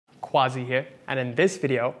Quazi here, and in this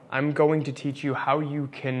video I'm going to teach you how you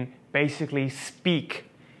can basically speak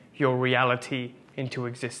your reality into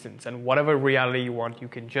existence, and whatever reality you want, you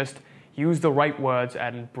can just use the right words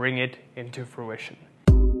and bring it into fruition.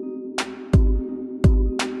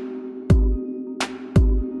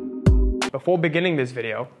 Before beginning this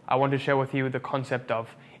video, I want to share with you the concept of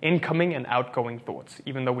incoming and outgoing thoughts,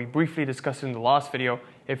 even though we briefly discussed it in the last video.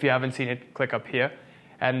 If you haven't seen it, click up here.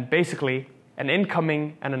 And basically, an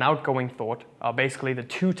incoming and an outgoing thought are basically the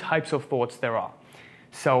two types of thoughts there are.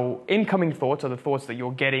 So incoming thoughts are the thoughts that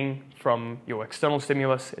you're getting from your external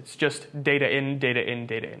stimulus. It's just data in, data in,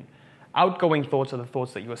 data in. Outgoing thoughts are the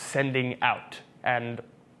thoughts that you're sending out. And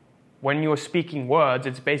when you're speaking words,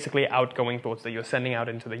 it's basically outgoing thoughts that you're sending out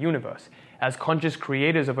into the universe. As conscious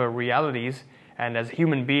creators of our realities, and as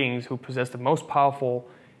human beings who possess the most powerful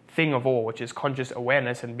thing of all, which is conscious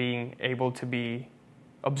awareness and being able to be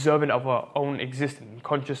observant of our own existence,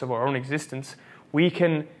 conscious of our own existence, we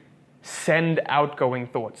can send outgoing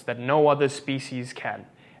thoughts that no other species can.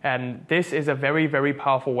 And this is a very, very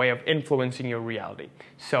powerful way of influencing your reality.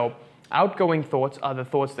 So outgoing thoughts are the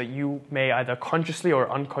thoughts that you may either consciously or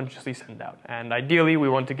unconsciously send out. And ideally, we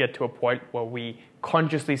want to get to a point where we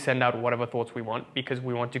consciously send out whatever thoughts we want, because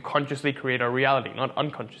we want to consciously create our reality, not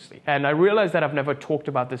unconsciously. And I realize that I've never talked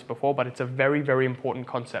about this before, but it's a very, very important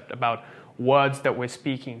concept about words that we're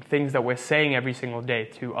speaking, things that we're saying every single day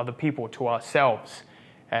to other people, to ourselves.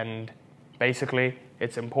 And basically,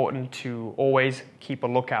 it's important to always keep a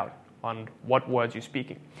lookout on what words you're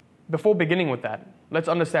speaking. Before beginning with that, let's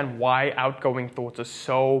understand why outgoing thoughts are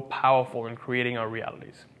so powerful in creating our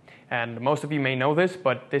realities. And most of you may know this,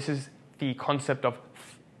 but this is the concept of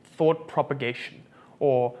thought propagation,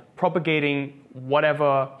 or propagating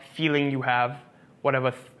whatever feeling you have,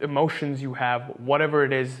 whatever emotions you have, whatever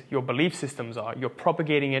it is your belief systems are, you're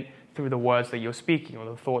propagating it through the words that you're speaking or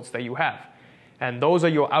the thoughts that you have. And those are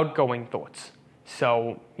your outgoing thoughts.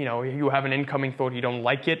 So, you have an incoming thought, you don't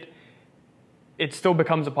like it, it still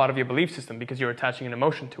becomes a part of your belief system because you're attaching an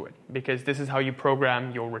emotion to it, because this is how you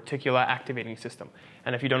program your reticular activating system.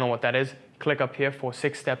 And if you don't know what that is, click up here for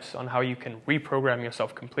 6 steps on how you can reprogram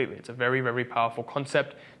yourself completely. It's a very, very powerful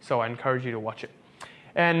concept, so I encourage you to watch it.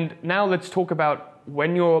 And now let's talk about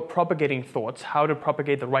when you're propagating thoughts, how to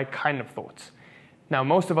propagate the right kind of thoughts. Now,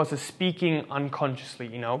 most of us are speaking unconsciously,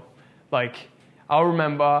 Like, I'll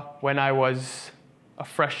remember when I was a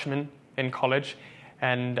freshman in college,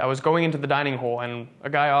 and I was going into the dining hall, and a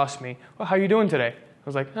guy asked me, "Well, how are you doing today?" I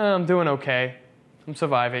was like, I'm doing okay. I'm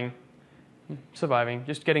surviving,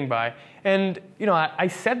 just getting by. And, I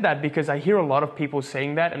said that because I hear a lot of people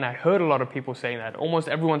saying that, and I heard a lot of people saying that. Almost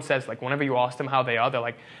everyone says, like, whenever you ask them how they are, they're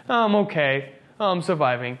like, I'm okay, I'm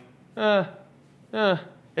surviving.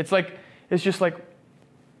 It's just like,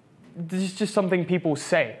 this is just something people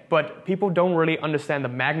say, but people don't really understand the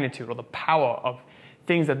magnitude or the power of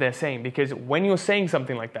things that they're saying, because when you're saying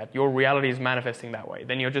something like that, your reality is manifesting that way.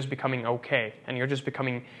 Then you're just becoming okay, and you're just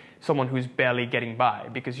becoming someone who's barely getting by,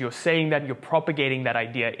 because you're saying that, you're propagating that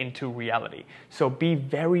idea into reality. So be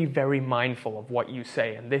very, very mindful of what you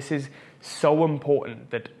say, and this is so important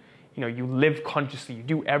that you live consciously, you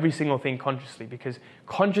do every single thing consciously, because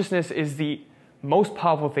consciousness is the most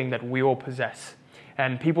powerful thing that we all possess.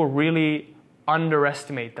 And people really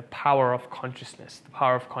underestimate the power of consciousness, the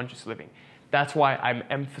power of conscious living. That's why I'm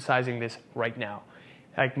emphasizing this right now.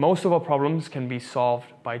 Like, most of our problems can be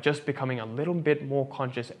solved by just becoming a little bit more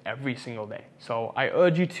conscious every single day. So I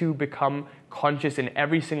urge you to become conscious in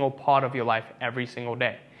every single part of your life every single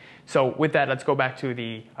day. So with that, let's go back to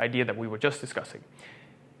the idea that we were just discussing.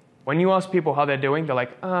 When you ask people how they're doing, they're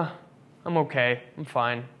like, I'm okay, I'm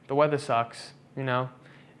fine, the weather sucks, And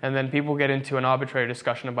then people get into an arbitrary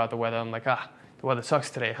discussion about the weather. I'm like, the weather sucks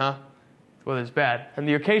today, huh? The weather's bad. And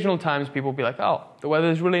the occasional times people will be like, the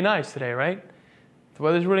weather's really nice today, right? The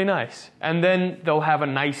weather's really nice. And then they'll have a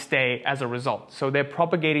nice day as a result. So they're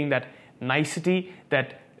propagating that nicety,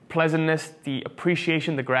 that pleasantness, the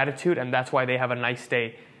appreciation, the gratitude, and that's why they have a nice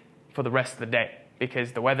day for the rest of the day,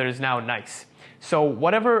 because the weather is now nice. So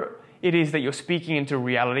whatever it is that you're speaking into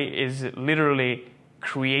reality is literally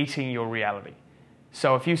creating your reality.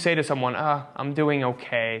 So if you say to someone, I'm doing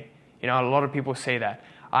okay, a lot of people say that.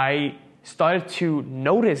 I started to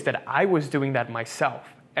notice that I was doing that myself.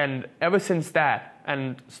 And ever since that,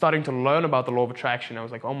 and starting to learn about the law of attraction, I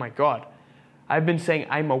was like, oh my God, I've been saying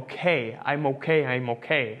I'm okay, I'm okay, I'm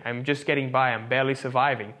okay. I'm just getting by, I'm barely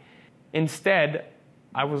surviving. Instead,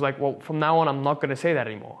 I was like, well, from now on, I'm not going to say that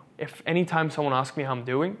anymore. If anytime someone asks me how I'm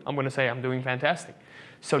doing, I'm going to say I'm doing fantastic.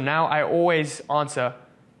 So now I always answer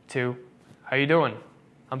to, how you doing?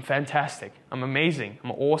 I'm fantastic, I'm amazing,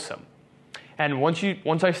 I'm awesome. And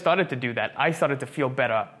once I started to do that, I started to feel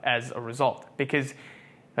better as a result, because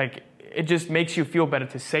like it just makes you feel better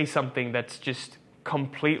to say something that's just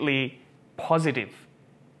completely positive,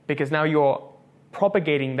 because now you're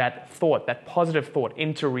propagating that thought, that positive thought,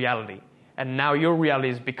 into reality. And now your reality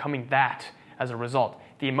is becoming that as a result.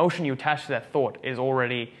 The emotion you attach to that thought is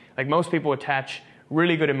already, like most people attach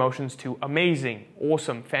really good emotions to amazing,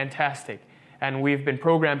 awesome, fantastic. And we've been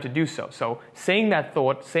programmed to do so. So saying that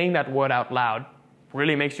thought, saying that word out loud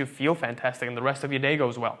really makes you feel fantastic, and the rest of your day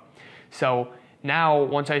goes well. So now,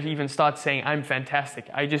 once I even start saying I'm fantastic,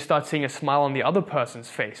 I just start seeing a smile on the other person's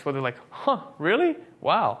face where they're like, huh, really?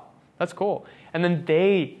 Wow, that's cool. And then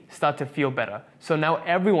they start to feel better. So now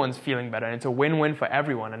everyone's feeling better, and it's a win-win for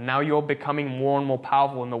everyone. And now you're becoming more and more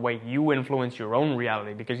powerful in the way you influence your own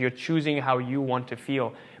reality, because you're choosing how you want to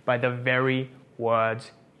feel by the very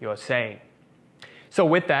words you're saying. So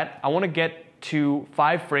with that, I want to get to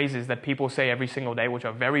 5 phrases that people say every single day, which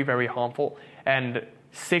are very, very harmful, and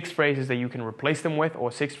 6 phrases that you can replace them with, or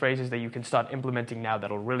 6 phrases that you can start implementing now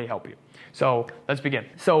that'll really help you. So let's begin.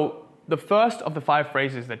 So the first of the 5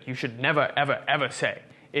 phrases that you should never, ever, ever say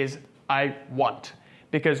is I want.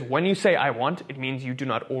 Because when you say I want, it means you do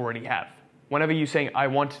not already have. Whenever you're saying I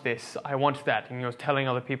want this, I want that, and you're telling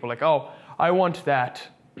other people like, oh, I want that,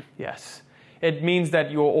 yes. It means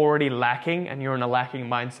that you're already lacking, and you're in a lacking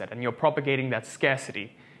mindset, and you're propagating that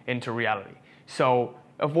scarcity into reality. So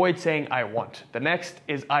avoid saying I want. The next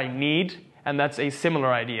is I need, and that's a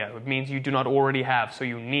similar idea. It means you do not already have, so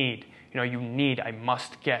you need. You need, I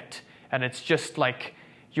must get. And it's just like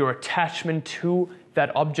your attachment to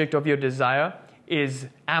that object of your desire is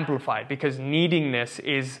amplified, because neediness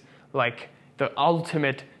is like the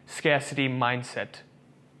ultimate scarcity mindset.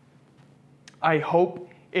 I hope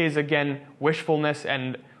is, again, wishfulness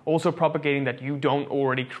and also propagating that you don't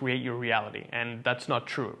already create your reality. And that's not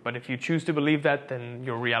true. But if you choose to believe that, then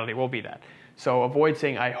your reality will be that. So avoid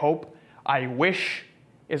saying I hope. I wish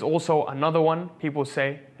is also another one people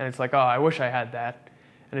say. And it's like, oh, I wish I had that.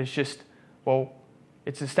 And it's just, well,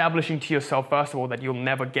 it's establishing to yourself, first of all, that you'll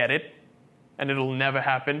never get it. And it'll never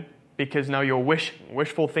happen. Because now you're wishing.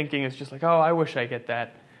 Wishful thinking is just like, oh, I wish I get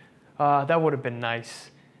that. That would have been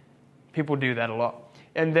nice. People do that a lot.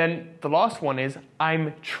 And then the last one is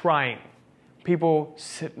I'm trying. People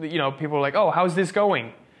are like, oh, how's this going?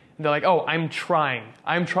 And they're like, oh, I'm trying.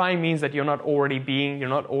 I'm trying means that you're not already being, you're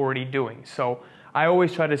not already doing. So I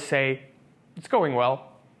always try to say, it's going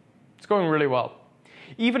well. It's going really well.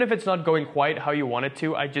 Even if it's not going quite how you want it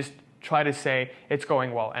to, I just try to say it's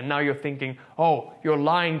going well. And now you're thinking, oh, you're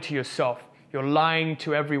lying to yourself. You're lying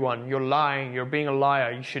to everyone. You're lying. You're being a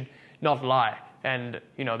liar. You should not lie. And,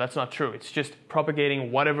 that's not true. It's just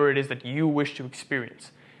propagating whatever it is that you wish to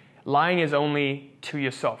experience. Lying is only to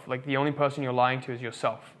yourself. Like, the only person you're lying to is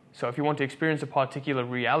yourself. So if you want to experience a particular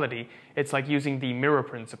reality, it's like using the mirror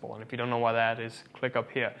principle. And if you don't know what that is, click up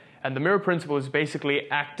here. And the mirror principle is basically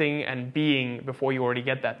acting and being before you already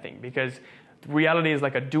get that thing. Because reality is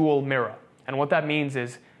like a dual mirror. And what that means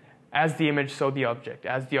is, as the image, so the object.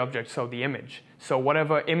 As the object, so the image. So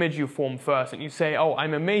whatever image you form first, and you say, oh,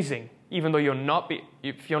 I'm amazing, even though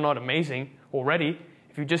if you're not amazing already,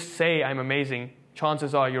 if you just say I'm amazing,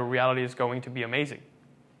 chances are your reality is going to be amazing.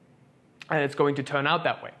 And it's going to turn out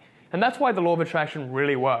that way. And that's why the law of attraction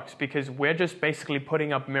really works, because we're just basically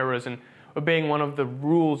putting up mirrors and obeying one of the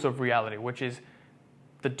rules of reality, which is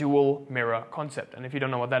the dual mirror concept. And if you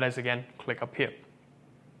don't know what that is, again, click up here.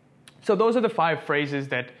 So those are the 5 phrases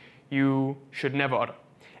that you should never utter.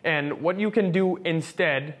 And what you can do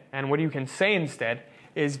instead, and what you can say instead,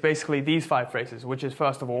 is basically these 5 phrases, which is,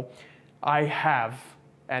 first of all, I have,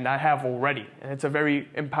 and I have already. And it's a very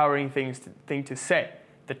empowering thing to say,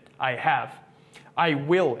 that I have. I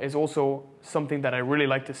will is also something that I really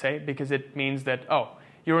like to say, because it means that, oh,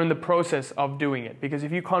 you're in the process of doing it. Because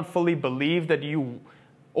if you can't fully believe that you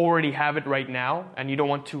already have it right now, and you don't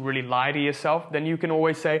want to really lie to yourself, then you can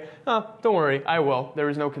always say, oh, don't worry, I will. There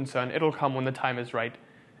is no concern. It'll come when the time is right.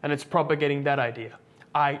 And it's propagating that idea.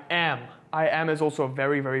 I am. I am is also a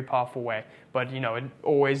very, very powerful way. But, it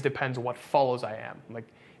always depends what follows I am. Like,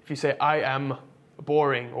 if you say, I am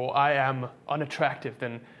boring, or I am unattractive,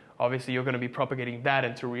 then obviously you're going to be propagating that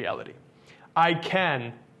into reality. I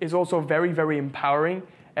can is also very, very empowering.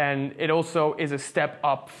 And it also is a step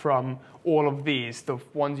up from all of these, the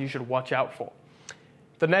ones you should watch out for.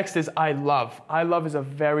 The next is I love. I love is a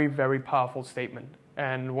very, very powerful statement.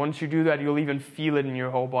 And once you do that, you'll even feel it in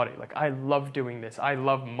your whole body. Like, I love doing this. I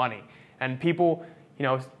love money. And people,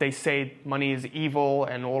 they say money is evil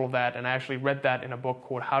and all of that. And I actually read that in a book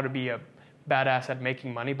called How to Be a Badass at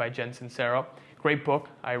Making Money by Jen Sincero. Great book.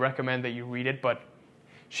 I recommend that you read it. But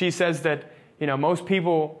she says that most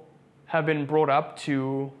people have been brought up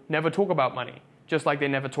to never talk about money, just like they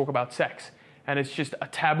never talk about sex. And it's just a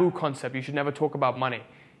taboo concept. You should never talk about money,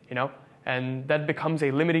 And that becomes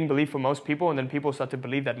a limiting belief for most people, and then people start to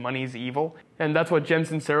believe that money is evil. And that's what Jen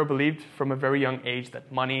Sincero believed from a very young age,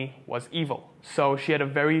 that money was evil. So she had a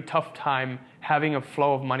very tough time having a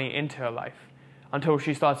flow of money into her life until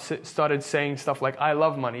she started saying stuff like, I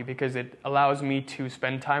love money because it allows me to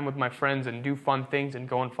spend time with my friends and do fun things and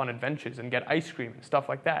go on fun adventures and get ice cream and stuff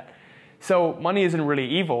like that. So money isn't really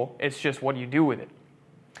evil, it's just what you do with it.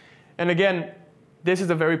 And again, this is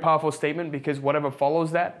a very powerful statement because whatever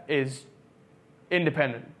follows that is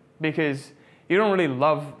independent, because you don't really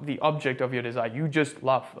love the object of your desire, you just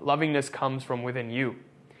love. Lovingness comes from within you,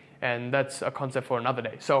 and that's a concept for another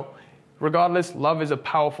day. So regardless, love is a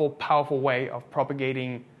powerful, powerful way of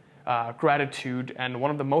propagating gratitude, and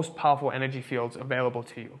one of the most powerful energy fields available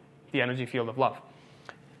to you, the energy field of love.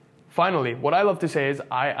 Finally, what I love to say is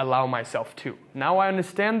I allow myself to. Now I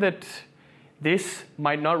understand that this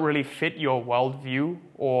might not really fit your worldview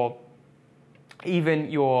or even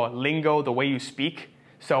your lingo, the way you speak.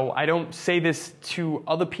 So I don't say this to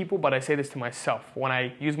other people, but I say this to myself. When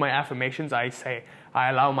I use my affirmations, I say, I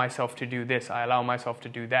allow myself to do this, I allow myself to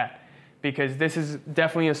do that. Because this is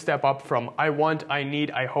definitely a step up from I want, I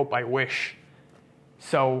need, I hope, I wish.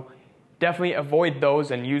 So definitely avoid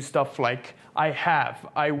those and use stuff like I have,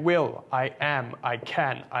 I will, I am, I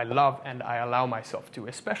can, I love, and I allow myself to.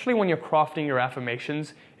 Especially when you're crafting your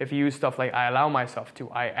affirmations, if you use stuff like I allow myself to,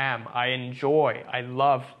 I am, I enjoy, I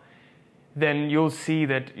love, then you'll see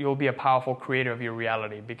that you'll be a powerful creator of your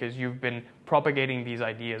reality because you've been propagating these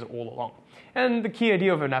ideas all along. And the key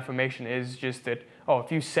idea of an affirmation is just that,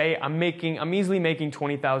 if you say I'm easily making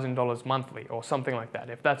 $20,000 monthly or something like that,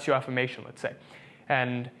 if that's your affirmation, let's say.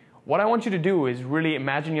 And what I want you to do is really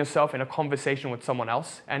imagine yourself in a conversation with someone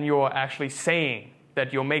else and you're actually saying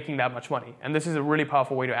that you're making that much money. And this is a really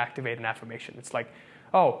powerful way to activate an affirmation. It's like,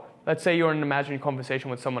 let's say you're in an imaginary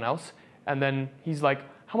conversation with someone else and then he's like,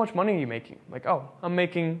 how much money are you making? Like, I'm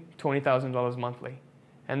making $20,000 monthly.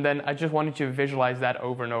 And then I just wanted you to visualize that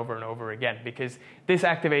over and over and over again because this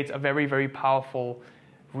activates a very, very powerful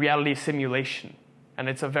reality simulation. And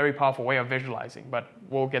it's a very powerful way of visualizing, but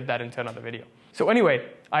we'll get that into another video. So anyway,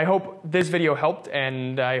 I hope this video helped,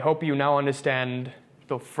 and I hope you now understand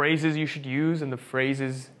the phrases you should use and the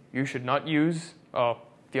phrases you should not use, or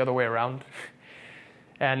the other way around.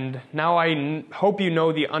 And now I hope you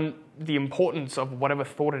know the importance of whatever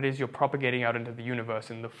thought it is you're propagating out into the universe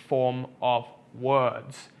in the form of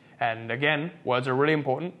words. And again, words are really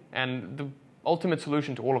important, and the ultimate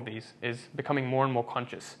solution to all of these is becoming more and more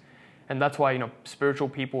conscious. And that's why, spiritual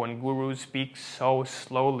people and gurus speak so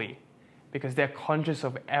slowly, because they're conscious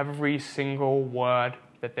of every single word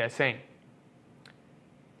that they're saying.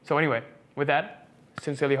 So anyway, with that,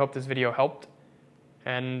 sincerely hope this video helped.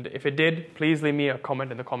 And if it did, please leave me a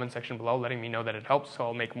comment in the comment section below letting me know that it helps, so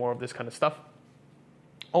I'll make more of this kind of stuff.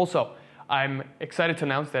 Also, I'm excited to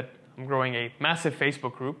announce that I'm growing a massive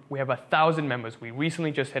Facebook group. We have 1,000 members. We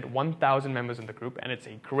recently just hit 1,000 members in the group, and it's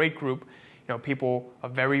a great group. People are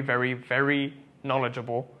very, very, very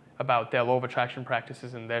knowledgeable about their law of attraction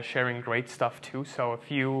practices, and they're sharing great stuff too. So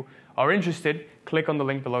if you are interested, click on the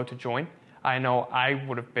link below to join. I know I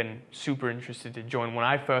would have been super interested to join when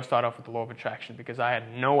I first started off with the law of attraction because I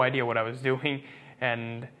had no idea what I was doing,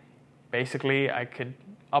 and basically I could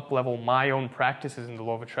up-level my own practices in the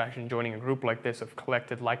law of attraction joining a group like this of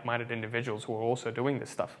collected like-minded individuals who are also doing this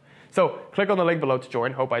stuff. So click on the link below to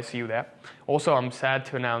join. Hope I see you there. Also, I'm sad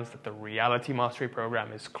to announce that the Reality Mastery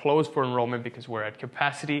program is closed for enrollment because we're at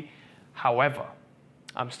capacity. However,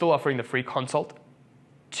 I'm still offering the free consult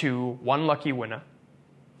to one lucky winner.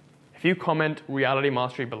 If you comment Reality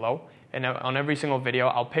Mastery below, and on every single video,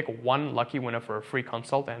 I'll pick one lucky winner for a free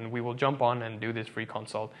consult, and we will jump on and do this free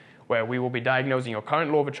consult where we will be diagnosing your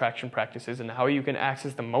current law of attraction practices and how you can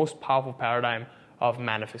access the most powerful paradigm of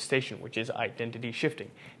manifestation, which is identity shifting.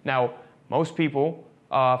 Now, most people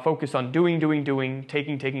are focused on doing,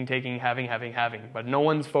 taking, having, but no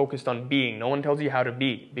one's focused on being. No one tells you how to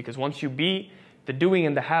be, because once you be, the doing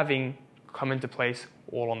and the having come into place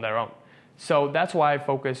all on their own. So that's why I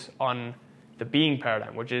focus on the being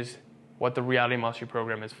paradigm, which is what the Reality Mastery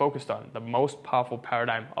program is focused on, the most powerful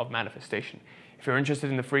paradigm of manifestation. If you're interested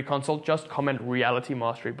in the free consult, just comment Reality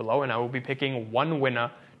Mastery below, and I will be picking one winner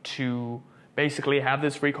to basically have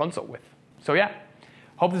this free consult with. So yeah,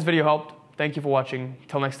 hope this video helped. Thank you for watching.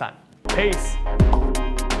 Till next time. Peace.